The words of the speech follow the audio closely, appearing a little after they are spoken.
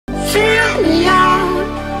Fill me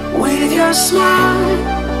out with your smile.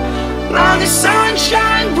 Now the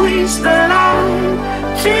sunshine brings the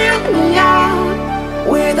light. Fill me out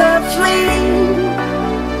with a flame.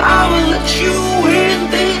 I will let you in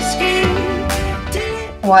this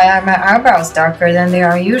game. Why are my eyebrows darker than they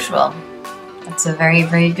are usual? That's a very,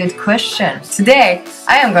 very good question. Today,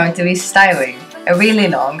 I am going to be styling a really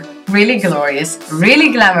long, really glorious,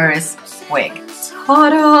 really glamorous wig.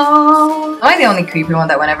 Ta-da! Am I the only creepy one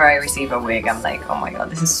that whenever I receive a wig, I'm like, oh my god,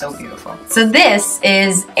 this is so beautiful. So this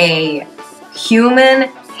is a human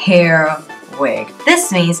hair wig.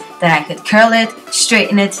 This means that I could curl it,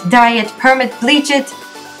 straighten it, dye it, perm it, bleach it,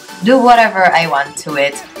 do whatever I want to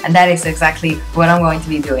it. And that is exactly what I'm going to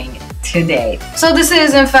be doing today. So this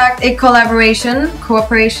is in fact a cooperation,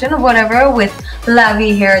 whatever, with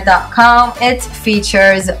lavyhair.com. It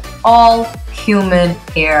features all human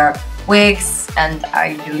hair wigs and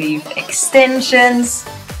I believe extensions,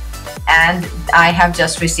 and I have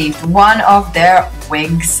just received one of their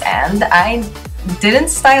wigs and I didn't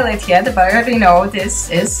style it yet, but I already know this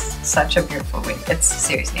is such a beautiful wig. It's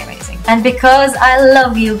seriously amazing. And because I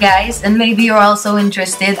love you guys and maybe you're also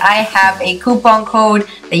interested, I have a coupon code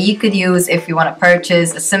that you could use if you want to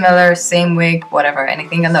purchase a similar, same wig, whatever,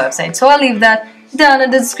 anything on the website. So I'll leave that down in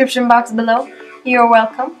the description box below. You're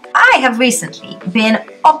welcome. I have recently been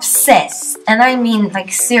obsessed, and I mean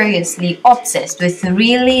like seriously obsessed, with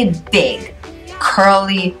really big,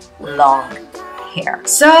 curly, long hair.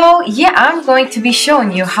 So yeah, I'm going to be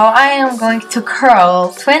showing you how I am going to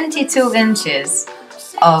curl 22 inches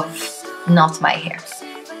of not my hair.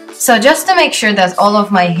 So just to make sure that all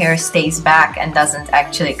of my hair stays back and doesn't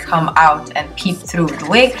actually come out and peep through the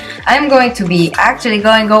wig, I'm going to be actually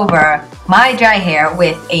going over my dry hair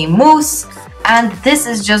with a mousse, and this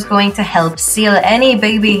is just going to help seal any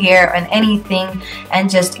baby hair and anything and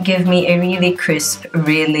just give me a really crisp,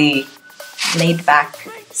 really laid back,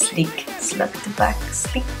 sleek, slept back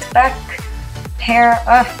hair.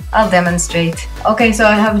 I'll demonstrate. Okay, so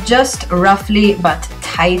I have just roughly but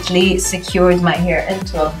tightly secured my hair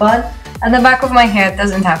into a bun, and the back of my hair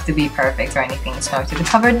doesn't have to be perfect or anything. It's going to be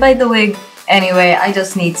covered by the wig. Anyway, I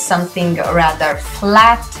just need something rather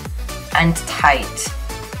flat and tight.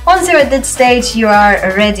 Once you're at that stage, you are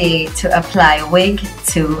ready to apply wig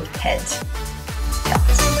to head.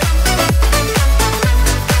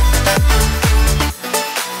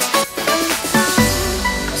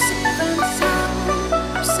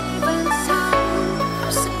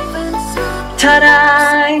 Ta-da!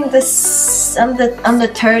 I'm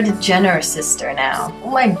the third Jenner sister now. Oh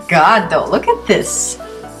my god though, look at this.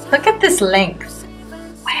 Look at this length.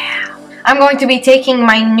 Wow. I'm going to be taking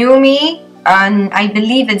my Numi, and I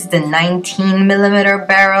believe it's the 19mm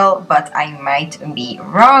barrel, but I might be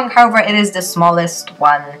wrong. However, it is the smallest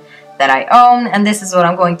one that I own, and this is what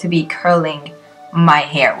I'm going to be curling my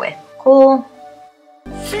hair with. Cool.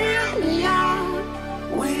 Fill me out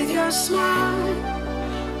with your smile.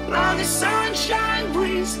 Now the sunshine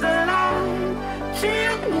brings the light.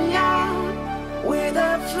 Fill me out with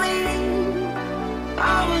a flame.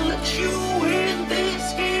 I will let you in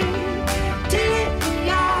this game. Take me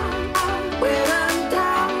out when I'm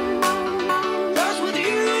down. 'Cause with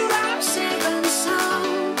you I'm safe and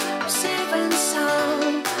sound. I'm safe and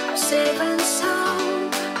sound. I'm safe and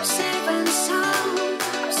sound. I'm safe and sound.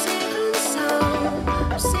 I'm safe and sound.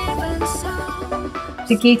 I'm safe and sound.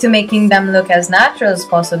 The key to making them look as natural as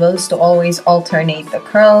possible is to always alternate the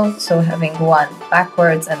curl, so having one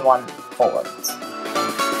backwards and one forwards.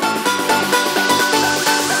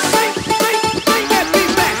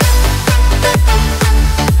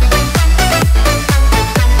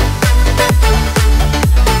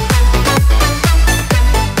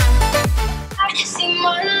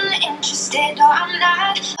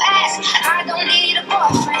 I don't need a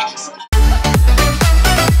boyfriend.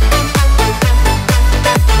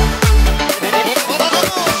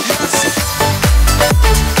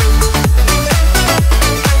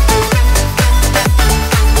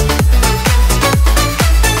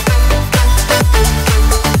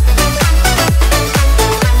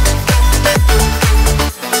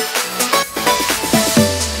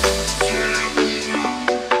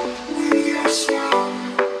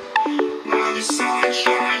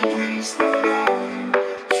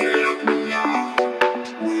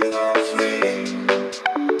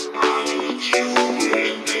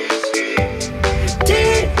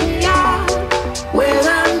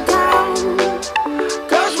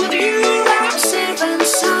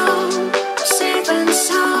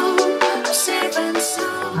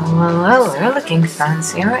 Well, you're looking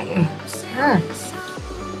fancy, aren't you?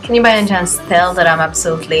 Can you by any chance tell that I'm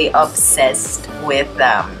absolutely obsessed with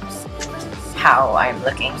how I'm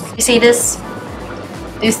looking. You see this?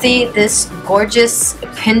 You see this gorgeous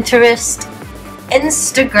Pinterest,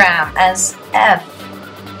 Instagram as F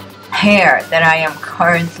hair that I am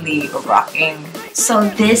currently rocking. So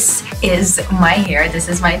this is my hair. This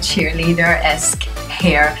is my cheerleader-esque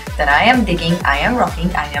hair that I am digging, I am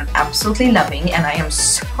rocking, I am absolutely loving, and I am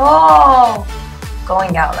so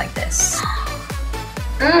going out like this.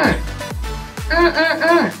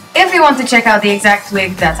 If you want to check out the exact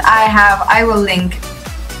wig that I have, I will link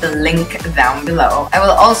the link down below. I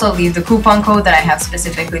will also leave the coupon code that I have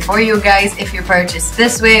specifically for you guys if you purchase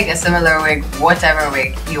this wig, a similar wig, whatever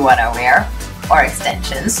wig you wanna wear, or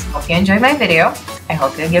extensions. Hope you enjoyed my video. I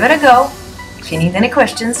hope you'll give it a go. If you need any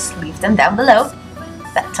questions, leave them down below.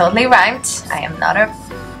 That totally rhymed. I am not a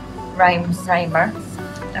rhymer.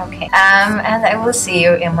 Okay. And I will see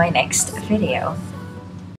you in my next video.